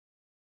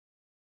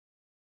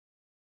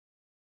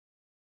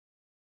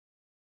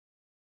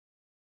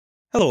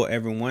Hello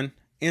everyone.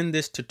 In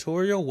this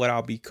tutorial, what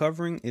I'll be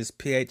covering is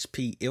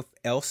PHP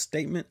if-else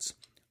statements.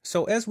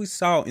 So as we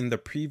saw in the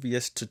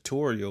previous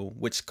tutorial,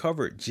 which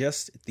covered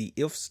just the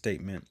if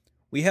statement,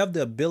 we have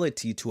the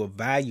ability to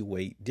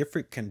evaluate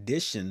different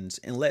conditions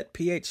and let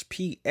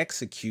PHP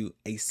execute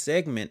a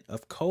segment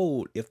of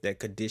code if that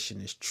condition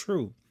is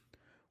true.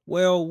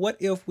 Well, what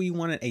if we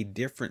wanted a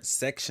different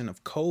section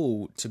of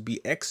code to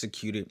be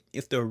executed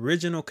if the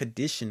original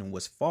condition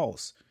was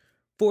false?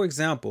 For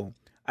example,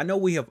 I know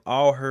we have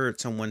all heard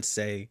someone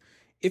say,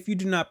 if you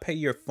do not pay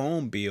your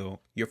phone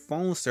bill, your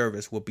phone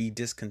service will be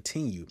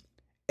discontinued.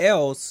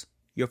 Else,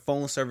 your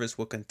phone service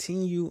will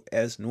continue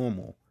as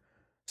normal.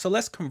 So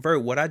let's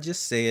convert what I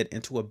just said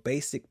into a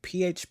basic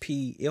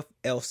PHP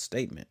if-else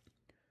statement.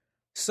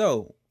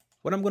 So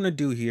what I'm going to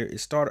do here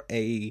is start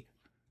a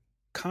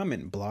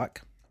comment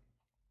block,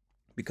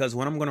 because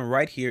what I'm going to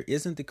write here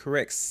isn't the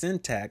correct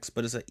syntax,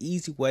 but it's an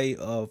easy way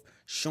of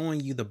showing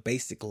you the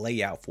basic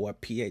layout for a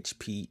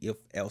PHP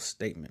if-else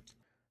statement.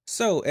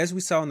 So as we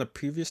saw in the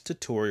previous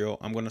tutorial,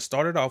 I'm going to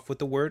start it off with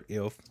the word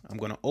if. I'm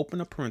going to open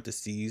a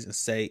parentheses and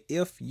say,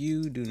 if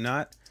you do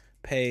not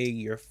pay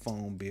your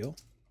phone bill,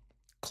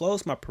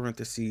 close my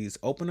parentheses,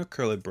 open a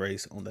curly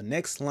brace. On the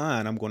next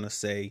line, I'm going to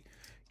say,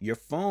 your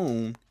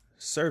phone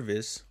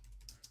service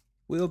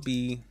will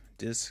be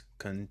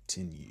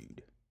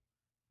discontinued.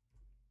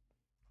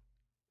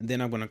 And then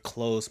I'm going to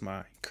close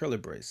my curly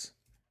brace.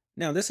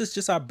 Now this is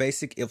just our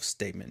basic if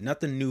statement,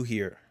 nothing new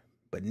here.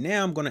 But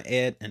now I'm going to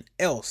add an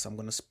else. I'm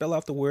going to spell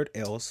out the word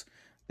else.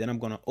 Then I'm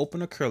going to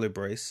open a curly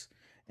brace.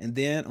 And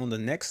then on the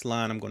next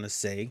line, I'm going to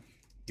say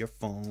your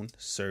phone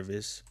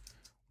service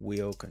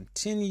will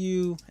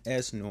continue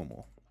as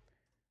normal.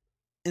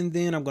 And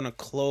then I'm going to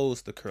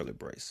close the curly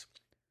brace.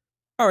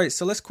 All right,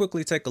 so let's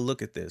quickly take a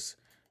look at this.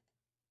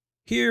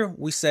 Here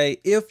we say,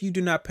 if you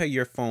do not pay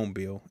your phone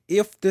bill,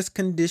 if this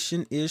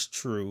condition is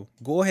true,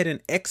 go ahead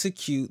and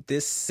execute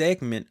this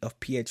segment of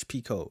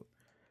PHP code.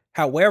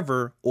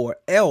 However, or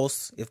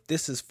else, if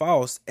this is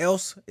false,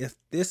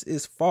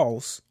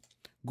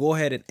 go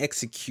ahead and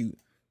execute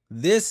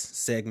this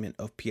segment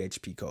of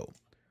PHP code.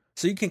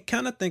 So you can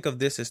kind of think of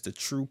this as the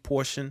true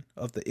portion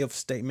of the if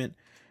statement,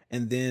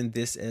 and then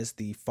this as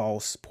the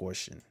false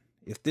portion.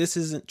 If this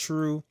isn't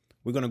true,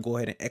 we're going to go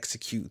ahead and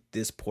execute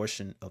this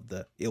portion of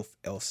the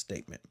if-else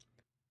statement.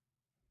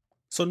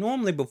 So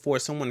normally before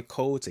someone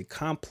codes a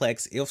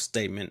complex if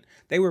statement,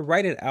 they would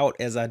write it out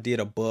as I did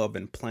above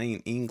in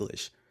plain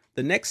English.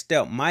 The next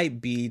step might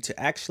be to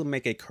actually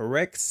make a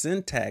correct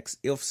syntax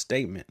if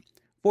statement.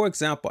 For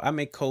example, I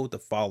may code the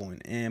following,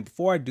 and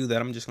before I do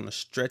that, I'm just going to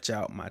stretch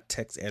out my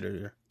text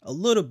editor a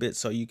little bit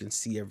so you can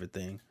see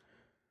everything.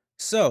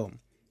 So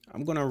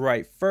I'm going to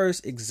write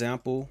first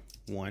example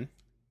 1.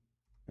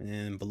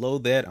 And below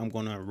that, I'm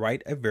going to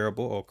write a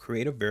variable or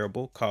create a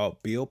variable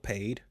called bill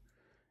paid.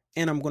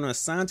 And I'm going to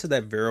assign to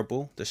that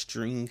variable the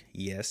string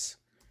yes,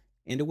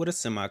 end it with a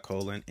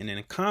semicolon. And in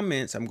the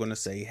comments, I'm going to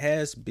say,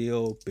 has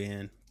bill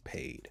been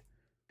paid?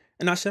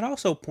 And I should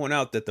also point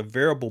out that the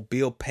variable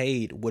bill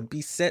paid would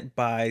be set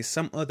by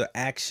some other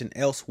action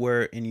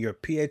elsewhere in your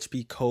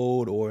PHP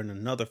code or in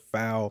another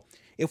file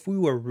if we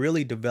were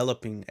really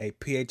developing a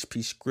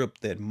PHP script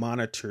that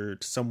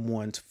monitored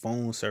someone's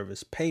phone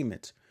service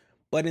payments.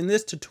 But in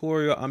this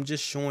tutorial, I'm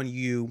just showing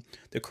you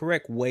the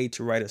correct way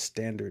to write a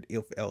standard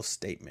if-else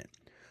statement.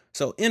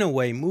 So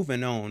anyway,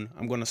 moving on,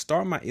 I'm going to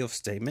start my if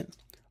statement,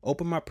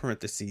 open my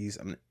parentheses,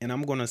 and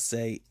I'm going to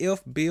say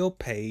if bill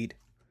paid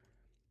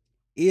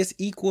is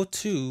equal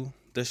to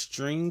the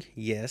string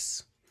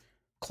yes,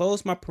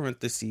 close my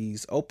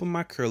parentheses, open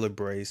my curly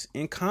brace.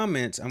 In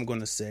comments, I'm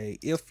going to say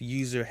if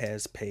user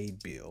has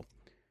paid bill.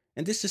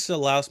 And this just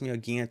allows me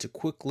again to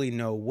quickly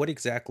know what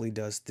exactly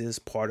does this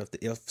part of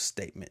the if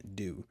statement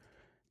do.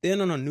 Then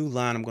on a new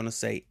line, I'm going to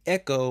say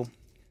echo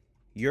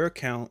your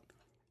account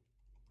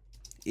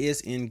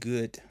is in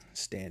good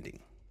standing.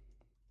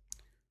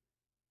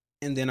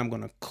 And then I'm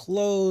going to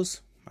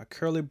close my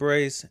curly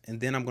brace, and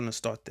then I'm going to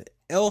start the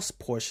else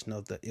portion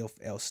of the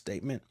if-else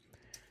statement.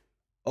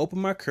 Open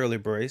my curly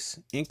brace.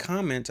 In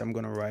comments, I'm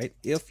going to write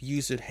if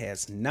user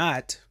has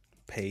not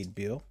paid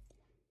bill.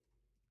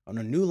 On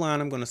a new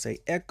line, I'm going to say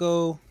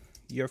echo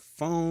your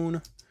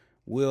phone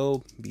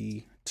will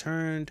be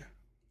turned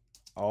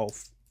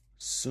off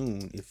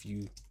soon if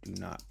you do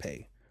not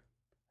pay.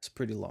 It's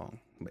pretty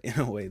long, but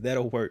anyway,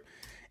 that'll work.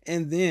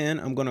 And then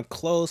I'm going to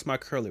close my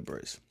curly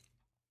brace.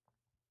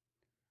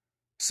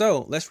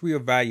 So let's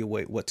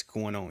reevaluate what's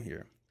going on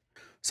here.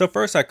 So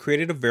first I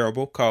created a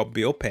variable called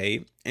bill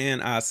paid,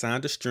 and I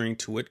assigned a string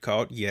to it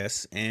called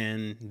yes,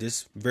 and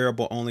this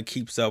variable only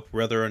keeps up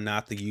whether or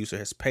not the user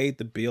has paid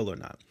the bill or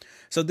not.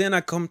 So then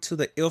I come to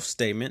the if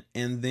statement,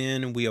 and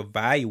then we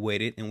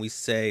evaluate it, and we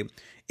say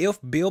if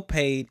bill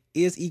paid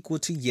is equal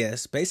to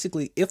yes,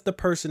 basically if the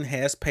person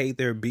has paid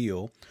their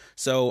bill.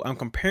 So I'm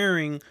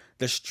comparing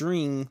the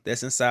string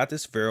that's inside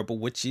this variable,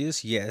 which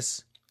is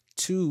yes,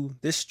 to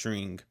this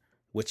string,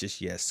 which is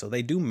yes. So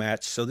they do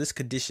match. So this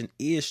condition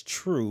is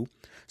true.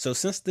 So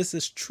since this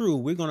is true,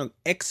 we're going to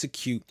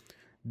execute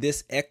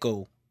this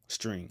echo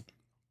string.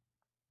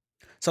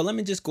 So let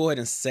me just go ahead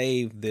and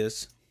save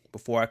this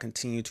before I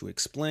continue to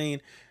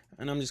explain.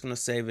 And I'm just going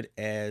to save it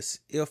as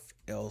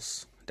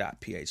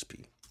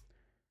if-else.php.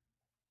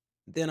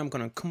 Then I'm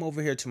going to come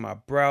over here to my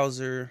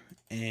browser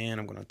and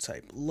I'm going to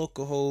type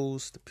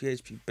localhost, the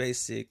PHP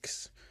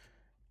basics,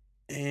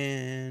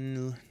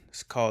 and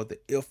it's called the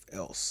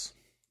if-else.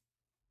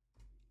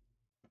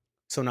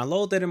 So when I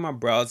load that in my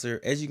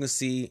browser, as you can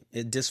see,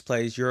 it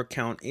displays your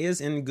account is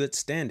in good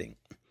standing.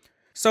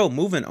 So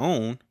moving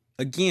on,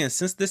 again,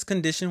 since this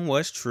condition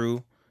was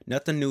true,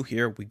 nothing new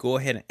here, we go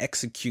ahead and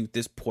execute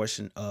this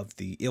portion of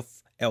the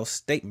if-else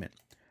statement.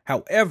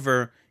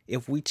 However,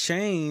 if we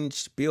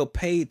change bill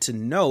paid to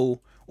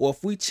no, or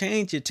if we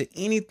change it to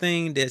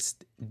anything that's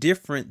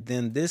different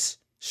than this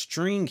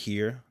string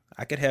here,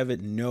 I could have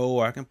it no,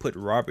 or I can put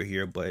Robert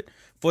here, but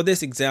for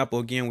this example,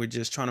 again, we're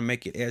just trying to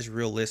make it as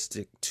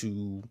realistic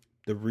to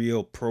the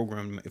real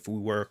program if we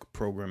were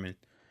programming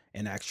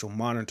an actual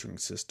monitoring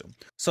system.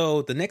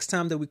 So the next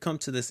time that we come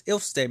to this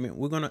if statement,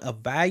 we're going to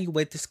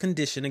evaluate this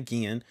condition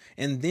again,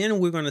 and then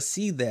we're going to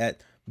see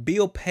that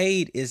bill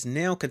paid is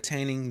now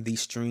containing the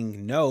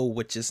string no,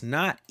 which is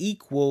not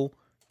equal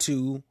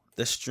to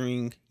the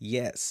string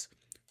yes.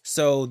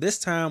 So this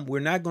time we're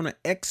not going to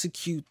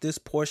execute this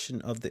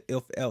portion of the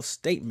if-else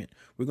statement.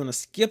 We're going to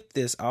skip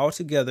this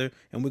altogether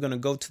and we're going to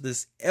go to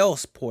this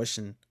else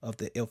portion of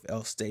the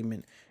if-else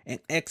statement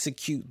and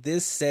execute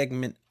this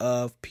segment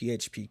of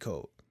PHP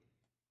code.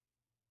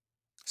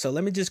 So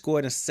let me just go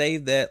ahead and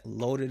save that,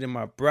 load it in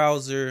my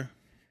browser,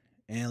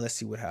 and let's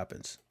see what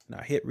happens. Now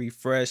hit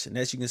refresh, and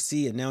as you can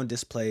see, it now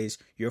displays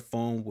your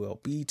phone will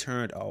be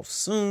turned off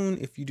soon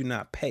if you do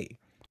not pay.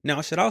 Now,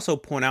 I should also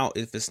point out,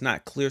 if it's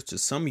not clear to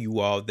some of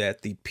you all,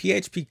 that the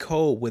PHP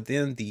code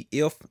within the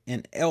if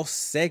and else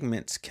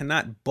segments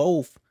cannot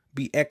both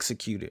be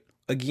executed.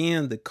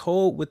 Again, the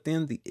code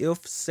within the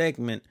if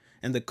segment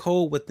and the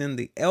code within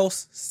the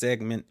else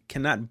segment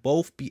cannot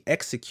both be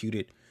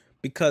executed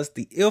because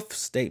the if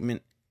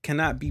statement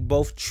cannot be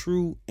both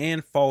true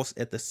and false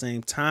at the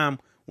same time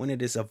when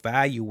it is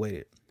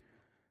evaluated.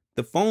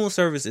 The phone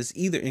service is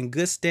either in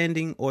good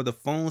standing or the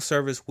phone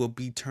service will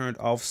be turned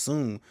off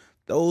soon.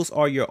 Those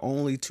are your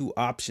only two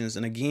options,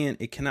 and again,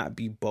 it cannot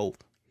be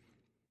both.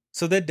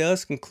 So that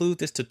does conclude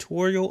this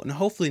tutorial, and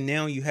hopefully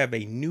now you have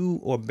a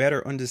new or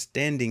better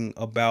understanding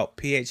about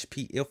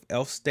PHP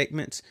if-else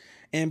statements.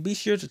 And be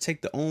sure to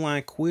take the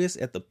online quiz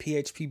at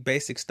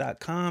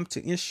thephpbasics.com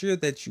to ensure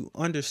that you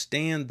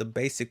understand the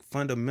basic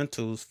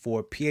fundamentals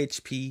for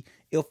PHP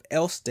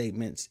if-else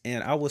statements,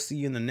 and I will see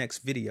you in the next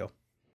video.